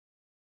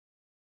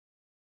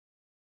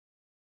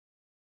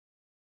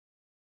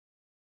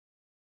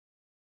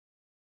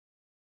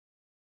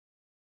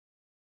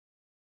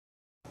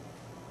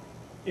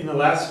In the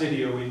last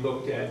video, we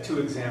looked at two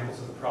examples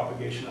of the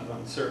propagation of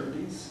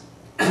uncertainties.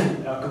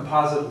 A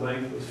composite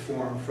length was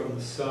formed from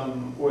the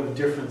sum or the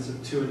difference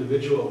of two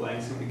individual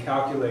lengths, and we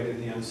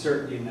calculated the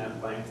uncertainty in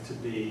that length to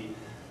be,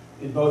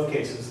 in both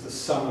cases, the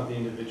sum of the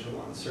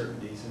individual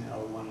uncertainties in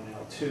L1 and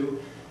L2.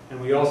 And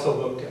we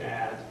also looked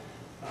at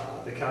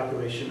the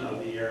calculation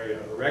of the area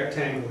of a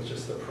rectangle, which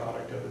is the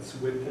product of its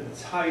width and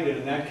its height. And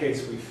in that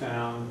case, we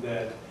found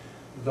that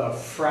the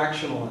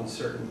fractional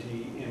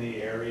uncertainty in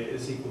the area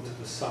is equal to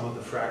the sum of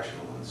the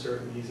fractional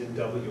uncertainties in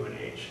W and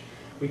H.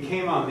 We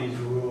came on these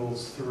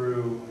rules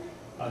through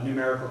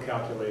numerical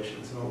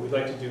calculations, and what we'd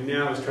like to do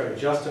now is try to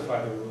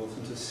justify the rules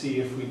and to see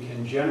if we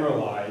can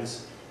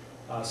generalize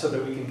so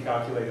that we can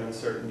calculate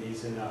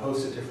uncertainties in a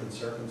host of different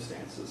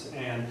circumstances.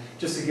 And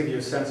just to give you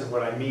a sense of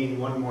what I mean,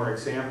 one more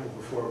example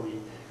before we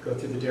go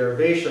through the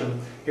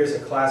derivation. Here's a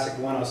classic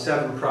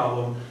 107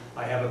 problem.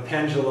 I have a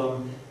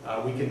pendulum.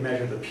 We can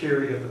measure the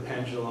period of the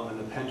pendulum, and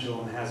the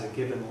pendulum has a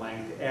given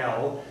length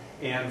L.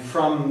 And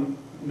from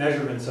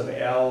measurements of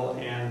L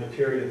and the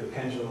period of the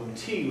pendulum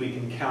T, we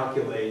can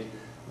calculate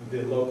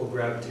the local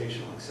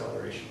gravitational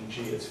acceleration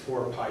G. It's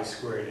 4 pi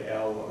squared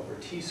L over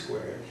T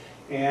squared.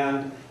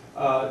 And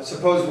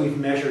suppose we've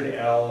measured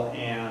L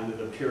and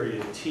the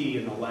period T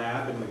in the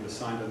lab, and we've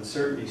assigned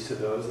uncertainties to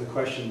those. The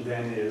question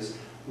then is,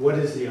 what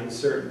is the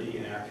uncertainty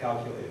in our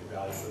calculated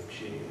value of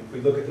G? And if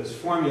we look at this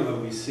formula,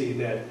 we see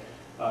that,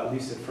 at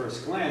least at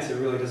first glance, it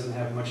really doesn't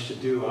have much to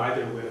do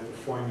either with the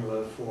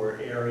formula for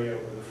area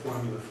or the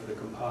formula for the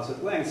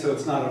composite length, so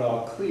it's not at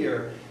all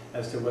clear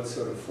as to what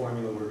sort of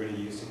formula we're going to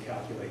use to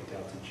calculate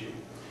delta G.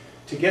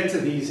 To get to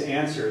these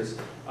answers,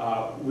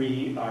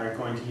 we are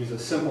going to use a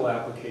simple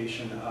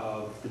application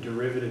of the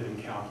derivative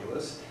in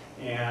calculus,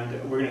 and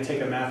we're going to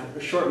take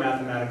a short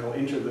mathematical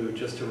interlude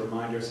just to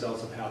remind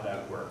ourselves of how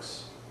that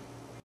works.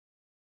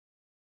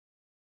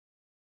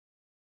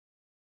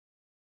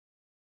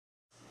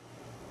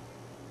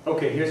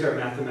 Okay, here's our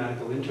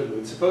mathematical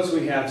interlude. Suppose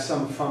we have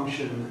some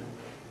function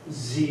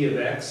z of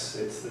x,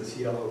 it's this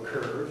yellow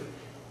curve.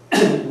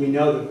 We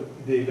know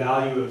the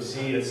value of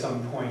z at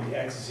some point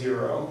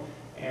x0,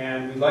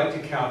 and we'd like to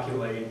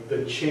calculate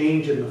the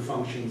change in the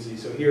function z.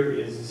 So here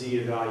is z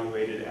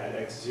evaluated at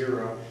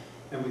x0,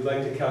 and we'd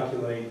like to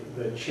calculate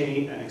the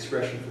an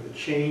expression for the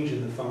change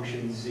in the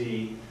function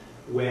z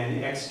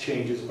when x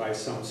changes by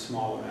some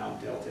small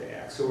amount delta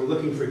x. So we're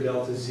looking for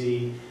delta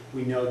z,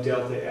 we know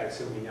delta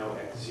x, and we know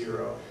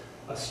x0.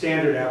 A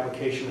standard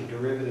application of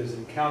derivatives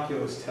in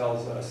calculus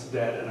tells us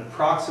that an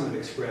approximate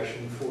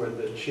expression for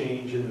the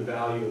change in the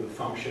value of the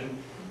function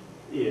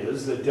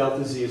is that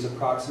delta z is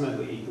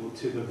approximately equal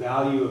to the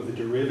value of the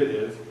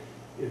derivative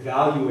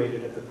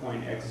evaluated at the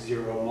point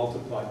x0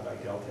 multiplied by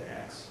delta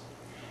x.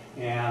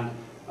 And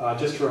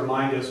just to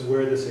remind us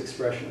where this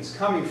expression is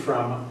coming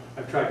from,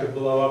 I've tried to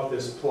blow up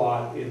this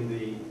plot in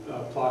the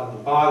plot on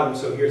the bottom.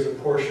 So here's a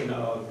portion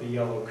of the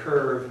yellow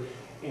curve,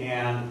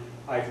 and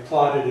I've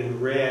plotted in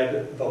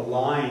red the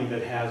line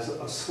that has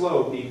a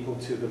slope equal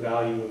to the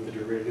value of the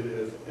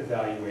derivative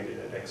evaluated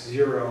at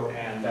x0,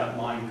 and that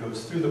line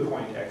goes through the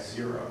point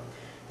x0.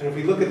 And if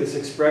we look at this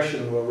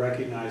expression, we'll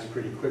recognize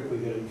pretty quickly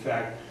that, in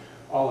fact,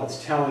 all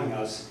it's telling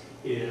us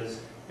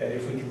is that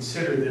if we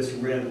consider this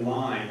red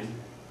line,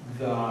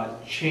 the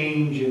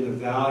change in the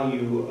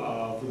value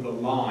of the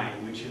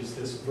line, which is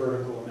this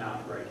vertical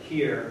amount right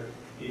here,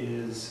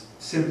 is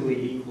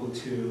simply equal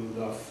to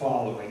the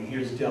following.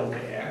 Here's delta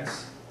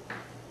x.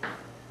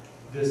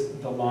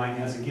 The line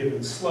has a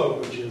given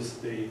slope, which is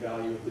the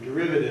value of the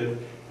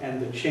derivative,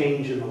 and the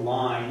change in the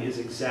line is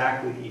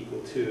exactly equal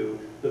to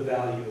the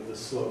value of the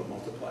slope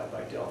multiplied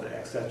by delta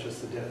x. That's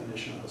just the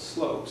definition of a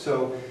slope.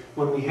 So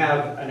when we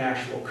have an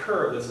actual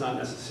curve that's not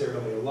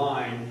necessarily a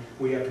line,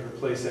 we have to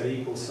replace that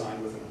equal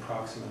sign with an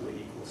approximately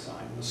equal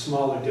sign. The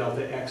smaller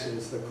delta x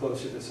is, the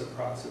closer this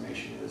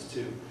approximation is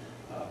to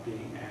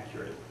being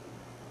accurate.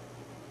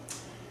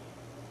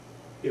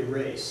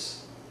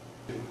 Erase.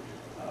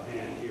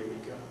 And here we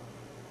go.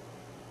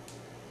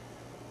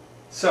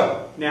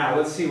 So now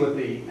let's see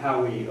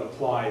how we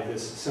apply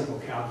this simple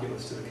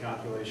calculus to the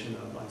calculation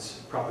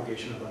of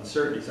propagation of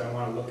uncertainties. I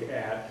want to look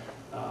at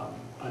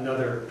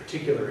another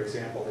particular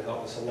example to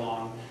help us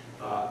along.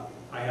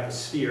 I have a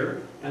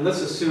sphere, and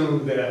let's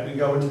assume that we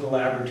go into the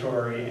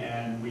laboratory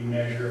and we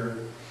measure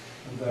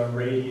the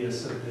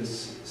radius of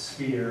this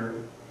sphere,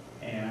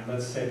 and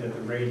let's say that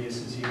the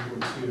radius is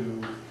equal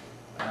to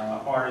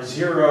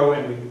R0,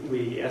 and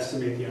we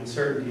estimate the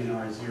uncertainty in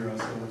R0,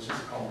 so let's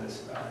just call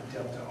this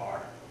delta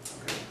R.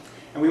 Okay.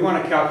 And we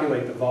want to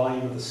calculate the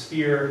volume of the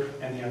sphere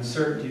and the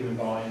uncertainty of the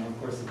volume. Of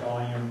course, the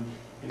volume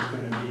is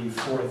going to be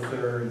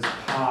 4/3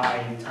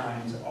 pi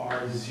times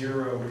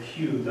R0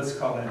 cubed. Let's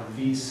call that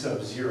V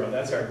sub 0.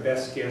 That's our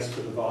best guess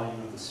for the volume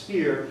of the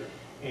sphere,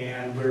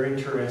 and we're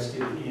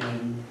interested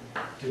in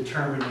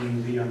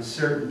determining the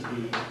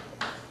uncertainty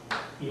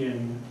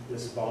in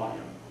this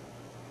volume.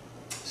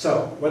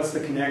 So, what's the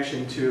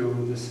connection to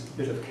this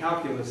bit of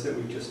calculus that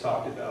we just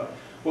talked about?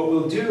 What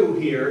we'll do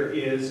here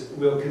is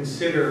we'll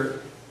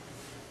consider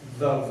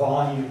the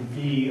volume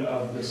V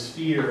of the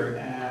sphere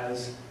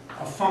as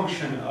a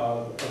function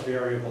of a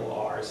variable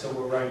r. So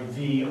we'll write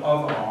v of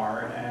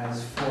r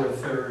as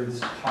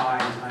 4/3 pi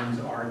times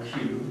r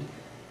cubed.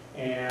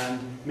 And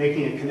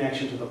making a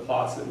connection to the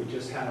plots that we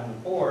just had on the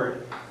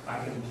board,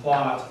 I can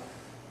plot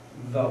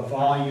the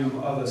volume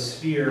of a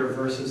sphere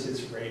versus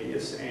its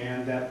radius,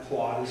 and that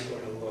plot is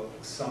going to look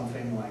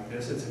something like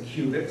this. It's a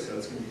cubic, so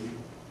it's going to be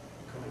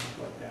going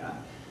like that.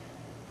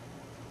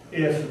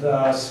 If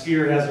the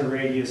sphere has a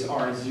radius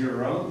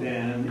r0,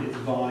 then its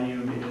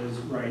volume is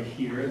right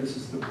here. This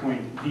is the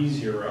point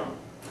v0.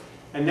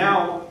 And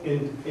now,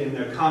 in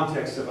the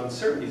context of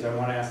uncertainties, I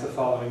want to ask the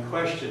following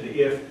question.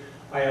 If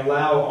I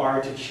allow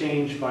r to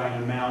change by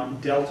an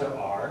amount delta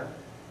r,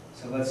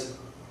 so let's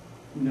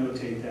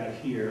notate that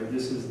here.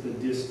 This is the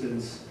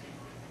distance,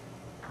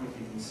 if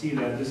you can see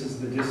that, this is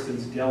the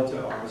distance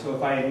delta r. So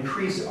if I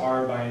increase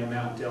r by an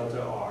amount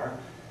delta r,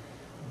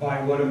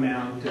 by what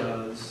amount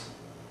does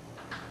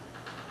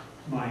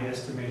my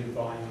estimated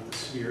volume of the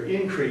sphere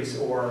increase?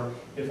 Or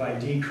if I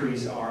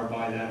decrease r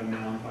by that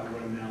amount, by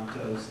what amount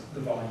does the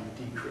volume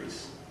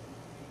decrease?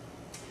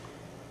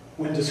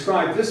 When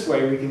described this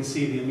way, we can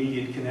see the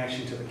immediate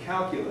connection to the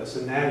calculus,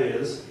 and that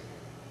is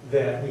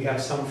that we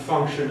have some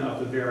function of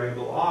the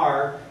variable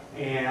r,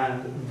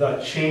 and the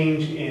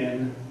change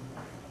in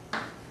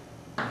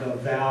the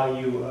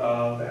value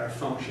of our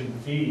function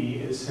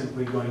v is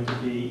simply going to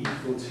be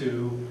equal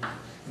to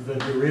the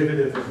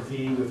derivative of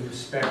v with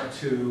respect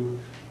to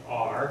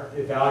r,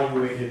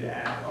 evaluated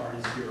at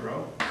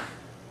r0,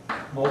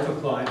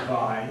 multiplied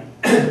by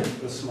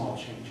the small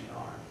change in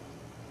r.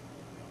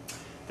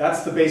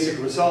 That's the basic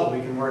result. We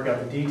can work out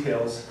the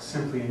details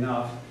simply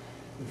enough.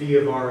 V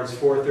of r is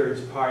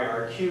 4/3 pi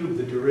r cubed.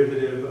 The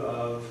derivative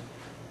of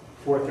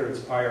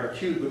 4/3 pi r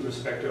cubed with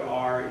respect to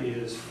r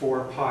is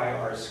 4 pi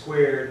r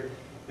squared.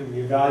 And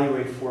we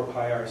evaluate 4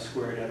 pi r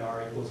squared at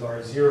r equals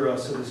r0.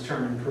 So this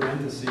term in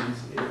parentheses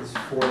is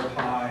 4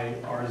 pi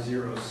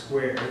r0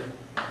 squared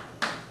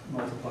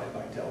multiplied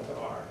by delta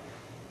r.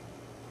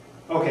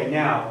 Okay,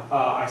 now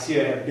I see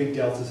I have big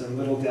deltas and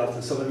little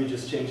deltas, so let me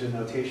just change the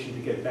notation to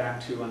get back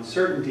to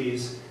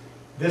uncertainties.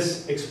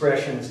 This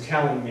expression is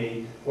telling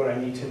me what I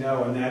need to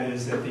know, and that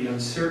is that the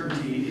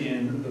uncertainty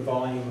in the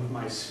volume of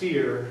my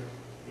sphere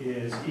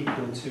is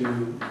equal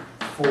to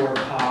 4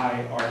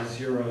 pi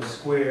r0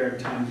 squared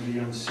times the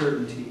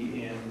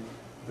uncertainty in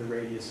the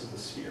radius of the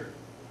sphere.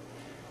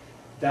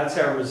 That's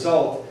our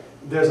result.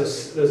 There's a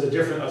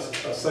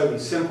slightly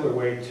simpler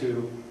way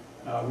to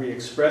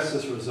re-express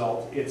this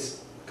result.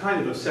 It's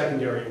kind of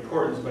secondary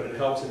importance, but it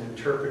helps in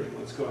interpreting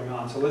what's going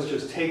on. So let's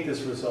just take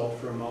this result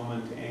for a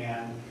moment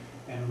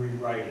and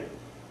rewrite it.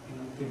 I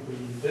don't think we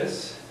need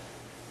this.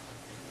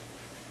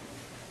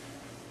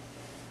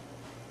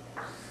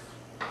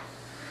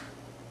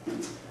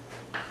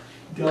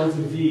 Delta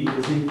v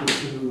is equal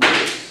to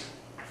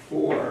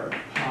 4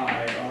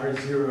 pi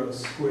r0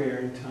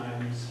 squared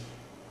times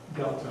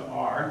delta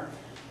r.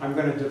 I'm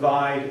going to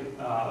divide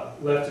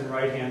left and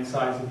right hand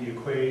sides of the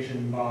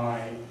equation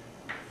by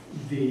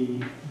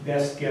the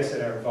best guess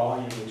at our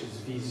volume, which is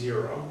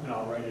v0, and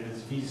I'll write it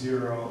as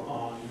v0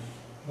 on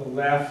the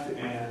left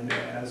and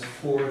as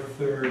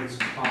 4/3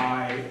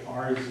 pi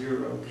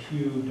r0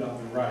 cubed on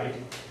the right.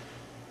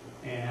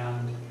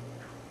 And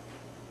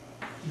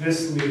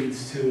this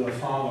leads to the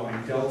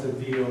following. Delta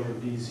v over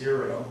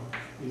v0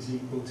 is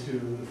equal to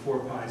the 4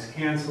 pi's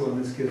cancel,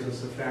 and this gives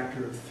us a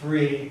factor of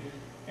 3,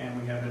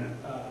 and we have an,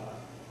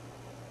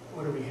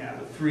 what do we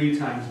have? A 3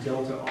 times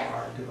delta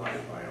r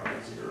divided by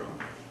r0.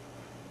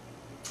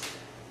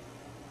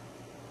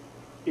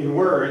 In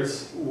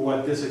words,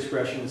 what this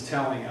expression is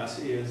telling us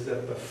is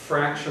that the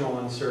fractional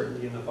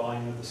uncertainty in the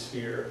volume of the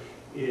sphere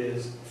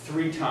is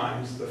 3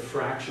 times the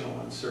fractional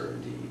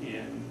uncertainty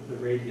in the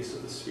radius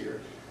of the sphere.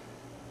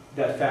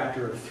 That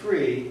factor of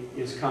 3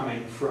 is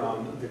coming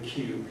from the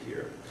cube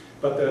here.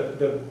 But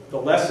the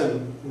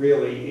lesson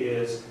really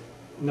is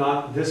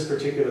not this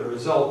particular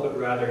result, but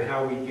rather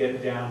how we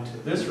get down to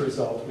this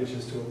result, which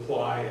is to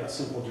apply a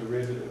simple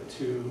derivative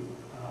to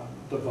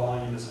the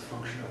volume as a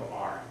function of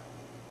r.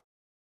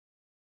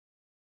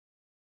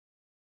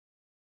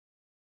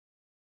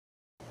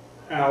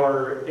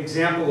 Our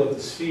example of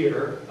the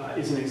sphere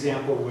is an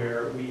example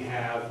where we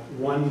have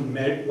one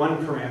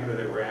parameter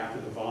that we're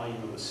after, the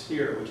volume of the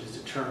sphere, which is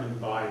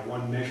determined by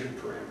one measured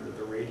parameter,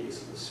 the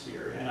radius of the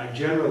sphere. And I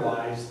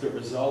generalized the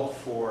result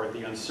for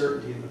the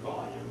uncertainty in the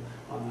volume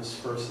on this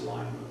first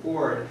line on the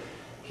board.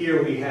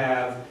 Here we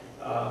have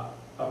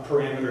a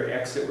parameter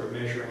x that we're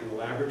measuring in the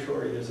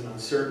laboratory. There's an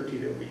uncertainty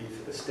that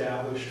we've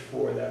established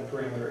for that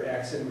parameter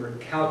x, and we're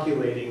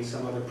calculating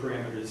some other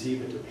parameter z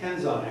that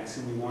depends on x,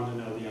 and we want to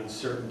know the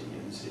uncertainty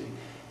in z.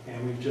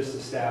 And we've just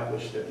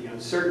established that the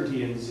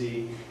uncertainty in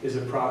z is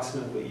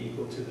approximately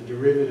equal to the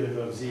derivative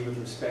of z with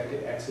respect to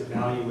x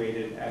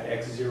evaluated at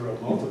x0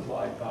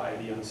 multiplied by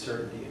the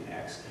uncertainty in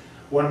x.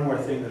 One more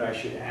thing that I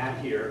should add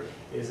here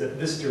is that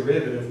this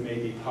derivative may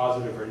be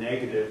positive or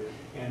negative,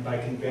 and by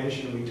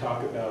convention we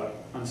talk about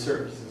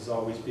uncertainties as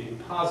always being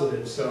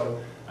positive, so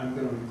I'm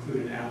going to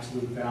include an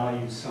absolute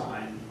value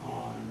sign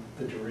on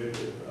the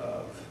derivative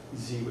of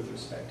z with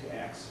respect to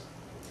x.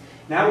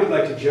 Now we'd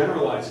like to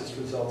generalize this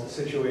result to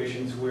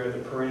situations where the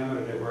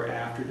parameter that we're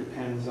after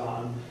depends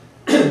on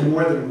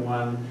more than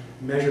one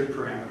measured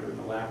parameter in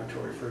the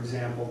laboratory. For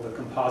example, the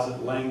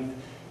composite length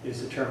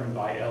is determined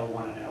by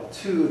L1 and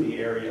L2. The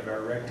area of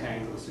our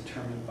rectangle is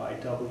determined by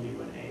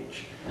W and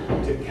H.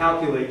 To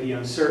calculate the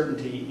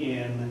uncertainty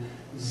in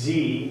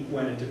Z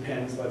when it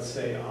depends, let's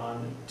say,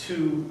 on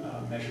two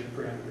measured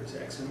parameters,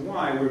 X and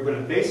Y, we're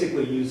going to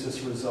basically use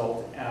this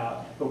result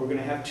out, but we're going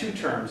to have two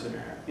terms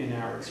in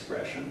our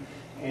expression.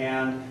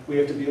 And we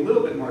have to be a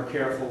little bit more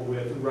careful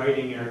with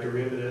writing our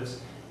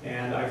derivatives.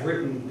 And I've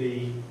written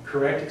the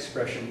correct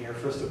expression here.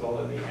 First of all,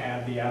 let me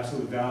add the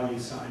absolute value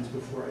signs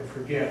before I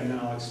forget, and then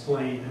I'll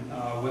explain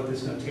what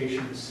this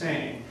notation is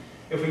saying.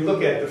 If we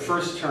look at the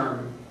first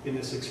term in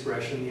this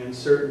expression, the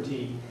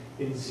uncertainty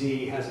in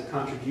Z has a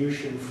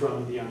contribution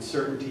from the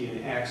uncertainty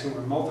in X, and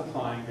we're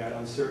multiplying that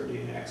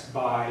uncertainty in X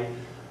by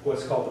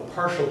what's called the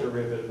partial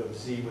derivative of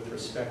Z with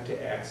respect to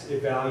X,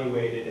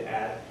 evaluated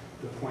at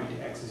the point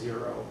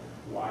x0,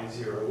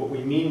 y0. What we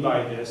mean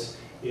by this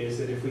is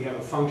that if we have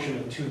a function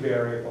of two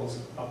variables,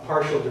 a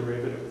partial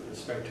derivative with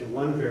respect to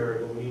one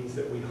variable means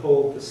that we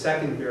hold the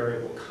second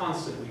variable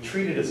constant. We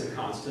treat it as a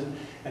constant,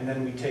 and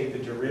then we take the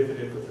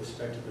derivative with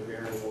respect to the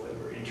variable that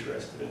we're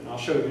interested in. And I'll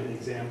show you an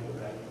example of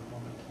that in a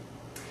moment.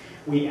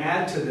 We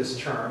add to this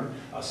term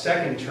a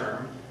second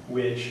term,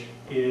 which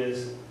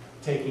is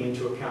taking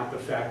into account the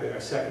fact that our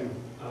second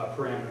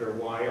parameter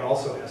y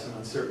also has an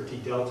uncertainty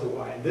delta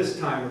y. And this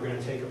time we're going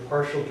to take a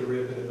partial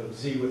derivative of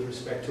z with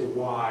respect to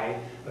y,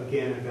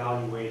 again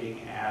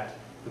evaluating at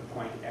the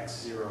point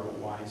x0,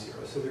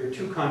 y0. So there are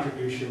two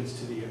contributions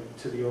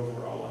to the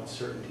overall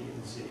uncertainty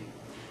in z.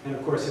 And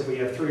of course, if we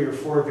have 3 or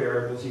 4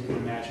 variables, you can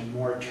imagine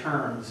more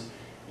terms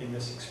in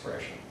this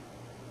expression.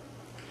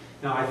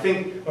 Now I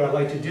think what I'd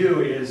like to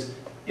do is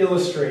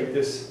illustrate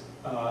this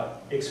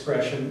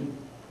expression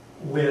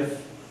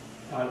with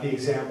the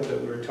example that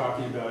we were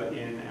talking about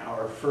in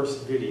our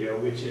first video,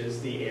 which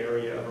is the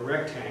area of a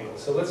rectangle.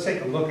 So let's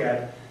take a look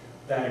at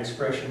that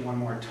expression one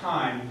more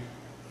time.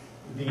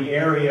 The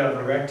area of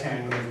a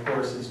rectangle, of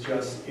course, is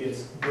just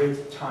its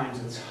width times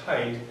its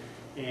height,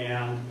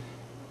 and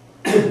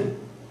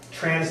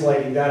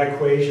translating that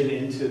equation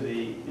into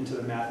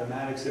the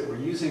mathematics that we're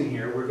using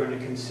here, we're going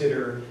to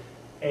consider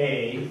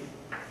A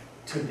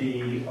to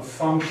be a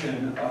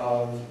function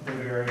of the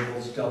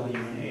variables W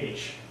and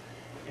H.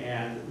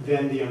 And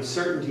then the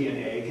uncertainty in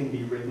A can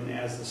be written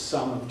as the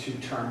sum of two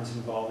terms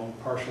involving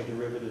partial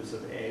derivatives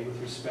of A with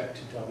respect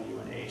to W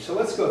and H. So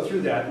let's go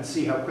through that and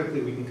see how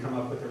quickly we can come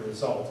up with a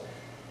result.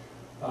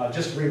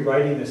 Just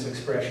rewriting this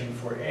expression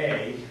for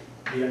A,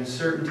 the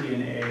uncertainty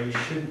in A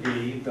should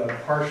be the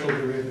partial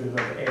derivative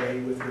of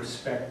A with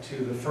respect to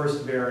the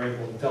first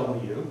variable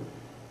W,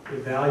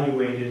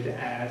 evaluated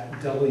at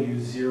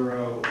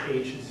W0,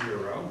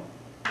 H0,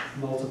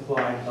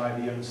 multiplied by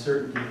the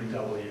uncertainty in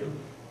W,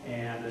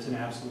 and there's an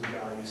absolute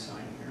value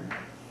sign here,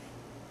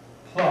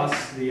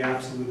 plus the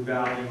absolute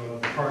value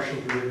of the partial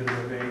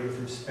derivative of A with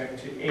respect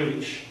to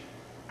H,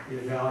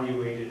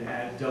 evaluated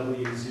at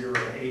W0,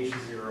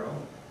 H0,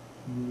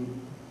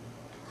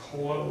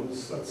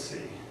 close, let's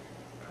see,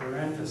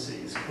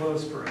 parentheses,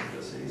 close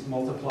parentheses,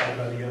 multiplied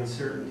by the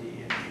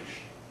uncertainty in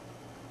H.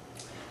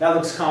 That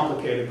looks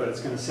complicated, but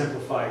it's going to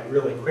simplify it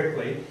really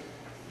quickly.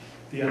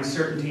 The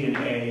uncertainty in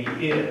A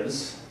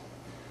is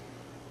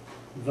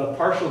the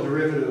partial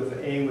derivative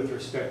of A with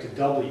respect to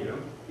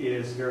W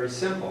is very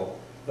simple.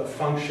 The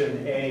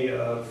function A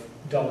of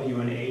W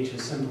and H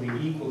is simply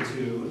equal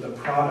to the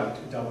product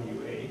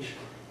WH.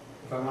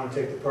 If I want to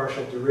take the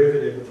partial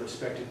derivative with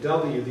respect to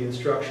W, the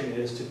instruction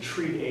is to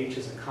treat H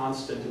as a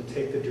constant and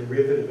take the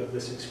derivative of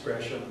this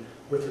expression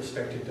with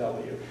respect to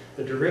W.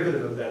 The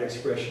derivative of that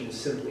expression is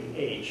simply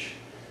H.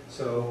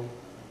 So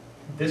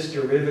this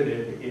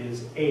derivative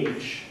is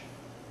H.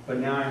 But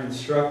now I'm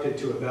instructed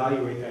to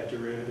evaluate that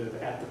derivative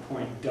at the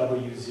point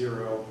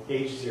W0,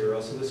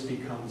 H0, so this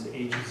becomes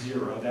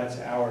H0. That's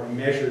our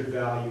measured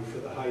value for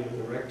the height of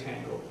the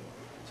rectangle.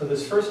 So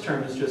this first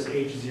term is just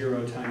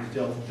H0 times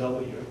delta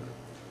W.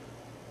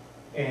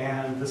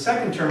 And the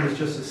second term is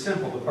just as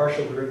simple. The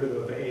partial derivative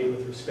of A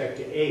with respect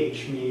to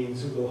H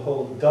means we'll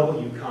hold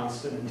W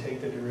constant and take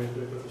the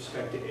derivative with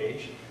respect to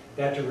H.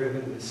 That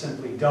derivative is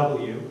simply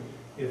W,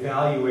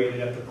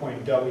 evaluated at the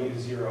point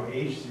W0,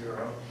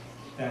 H0.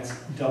 That's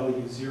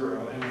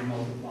W0, and we're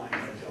multiplying by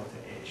delta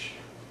H.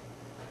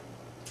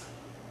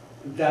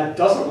 That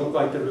doesn't look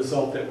like the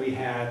result that we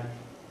had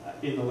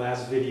in the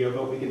last video,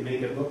 but we can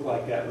make it look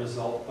like that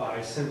result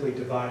by simply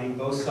dividing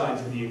both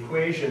sides of the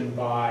equation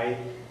by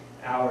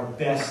our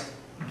best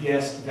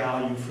guessed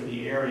value for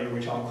the area,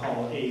 which I'll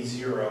call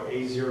A0.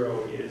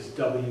 A0 is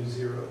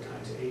W0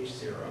 times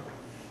H0.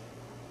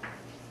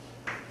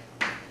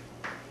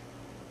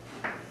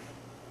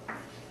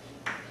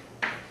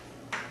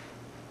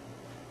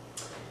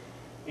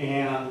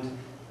 And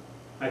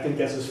I think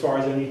that's as far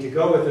as I need to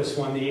go with this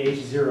one. The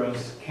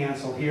H0s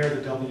cancel here,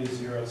 the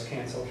W0s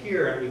cancel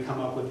here, and we come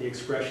up with the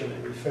expression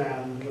that we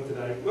found. What did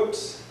I,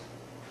 whoops,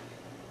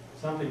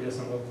 something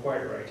doesn't look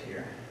quite right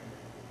here.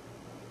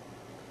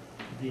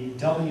 the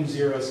W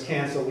zeros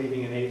cancel,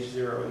 leaving an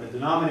H0 in the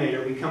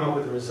denominator, we come up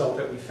with the result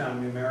that we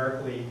found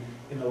numerically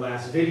in the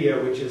last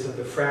video, which is that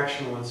the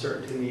fractional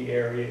uncertainty in the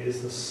area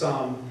is the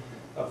sum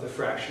of the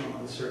fractional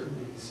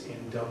uncertainties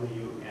in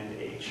W and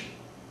H.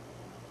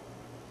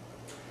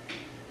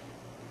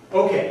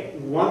 Okay,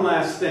 one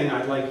last thing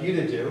I'd like you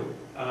to do.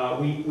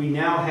 We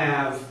now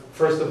have,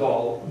 first of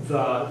all,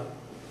 the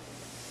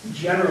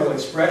general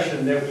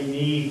expression that we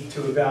need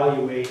to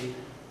evaluate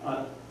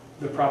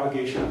the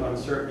propagation of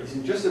uncertainties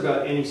in just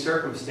about any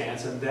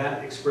circumstance, and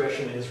that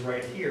expression is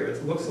right here.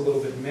 It looks a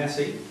little bit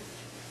messy,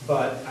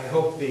 but I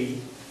hope the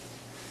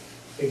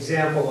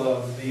example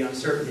of the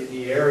uncertainty in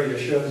the area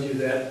shows you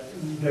that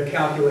the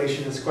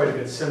calculation is quite a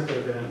bit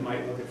simpler than it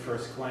might look at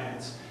first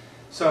glance.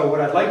 So what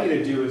I'd like you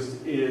to do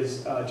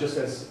is just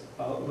as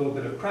a little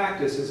bit of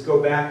practice, is go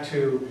back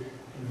to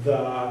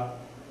the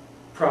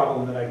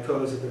problem that I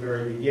posed at the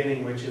very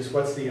beginning, which is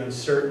what's the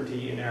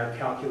uncertainty in our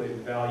calculated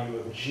value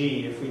of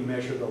G if we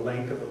measure the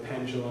length of a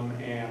pendulum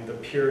and the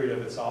period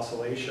of its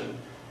oscillation.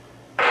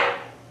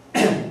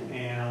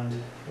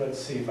 And let's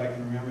see if I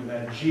can remember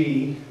that.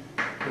 G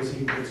is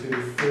equal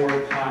to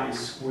 4 pi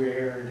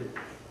squared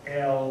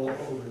L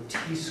over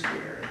T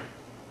squared.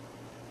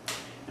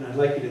 And I'd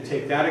like you to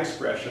take that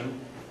expression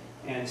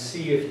and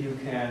see if you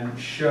can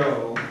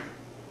show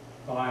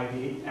by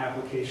the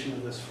application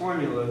of this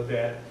formula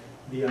that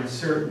the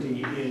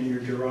uncertainty in your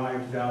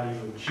derived value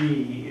of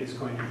G is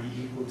going to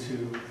be equal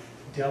to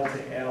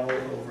delta L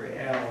over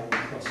L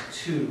plus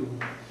 2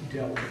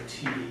 delta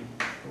T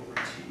over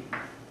T.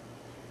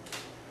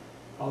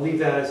 I'll leave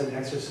that as an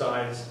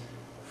exercise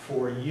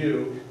for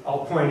you.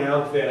 I'll point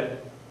out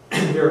that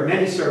there are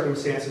many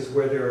circumstances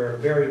where there are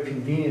very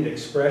convenient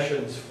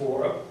expressions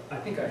for, I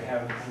think I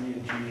need a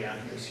G down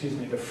here, excuse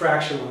me, the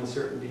fractional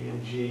uncertainty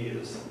in G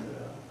is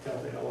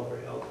delta L over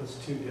L plus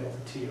 2 delta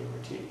T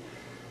over T.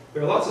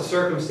 There are lots of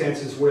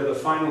circumstances where the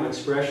final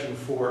expression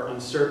for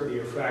uncertainty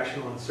or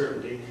fractional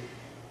uncertainty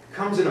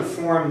comes in a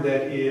form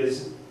that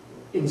is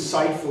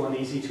insightful and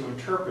easy to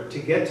interpret. To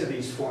get to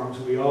these forms,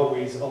 we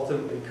always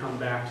ultimately come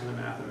back to the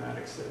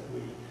mathematics that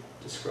we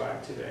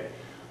described today.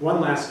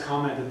 One last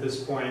comment at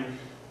this point.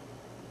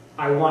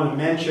 I want to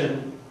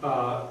mention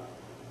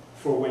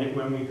for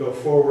when we go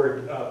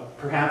forward,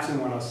 perhaps in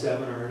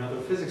 107 or in other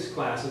physics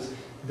classes,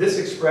 this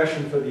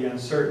expression for the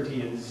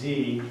uncertainty in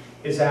Z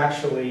is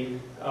actually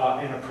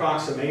an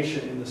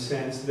approximation in the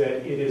sense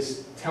that it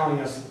is telling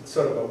us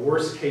sort of a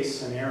worst case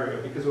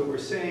scenario, because what we're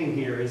saying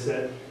here is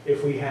that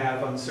if we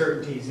have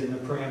uncertainties in the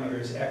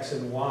parameters x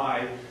and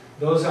y,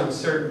 those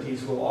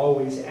uncertainties will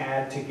always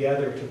add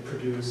together to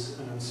produce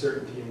an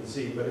uncertainty in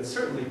Z. But it's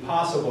certainly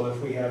possible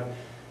if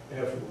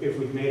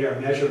we've made our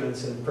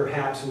measurements and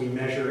perhaps we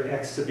measure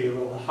x to be a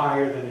little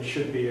higher than it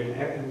should be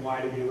and y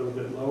to be a little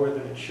bit lower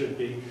than it should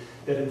be,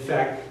 that in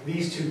fact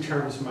these two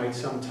terms might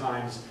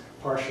sometimes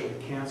partially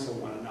cancel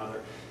one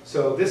another.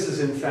 So this is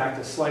in fact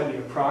a slightly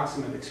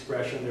approximate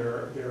expression.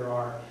 There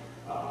are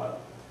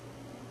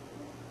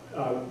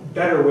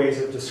better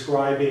ways of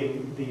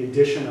describing the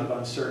addition of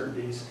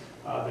uncertainties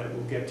that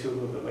we'll get to a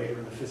little bit later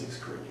in the physics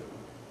curriculum.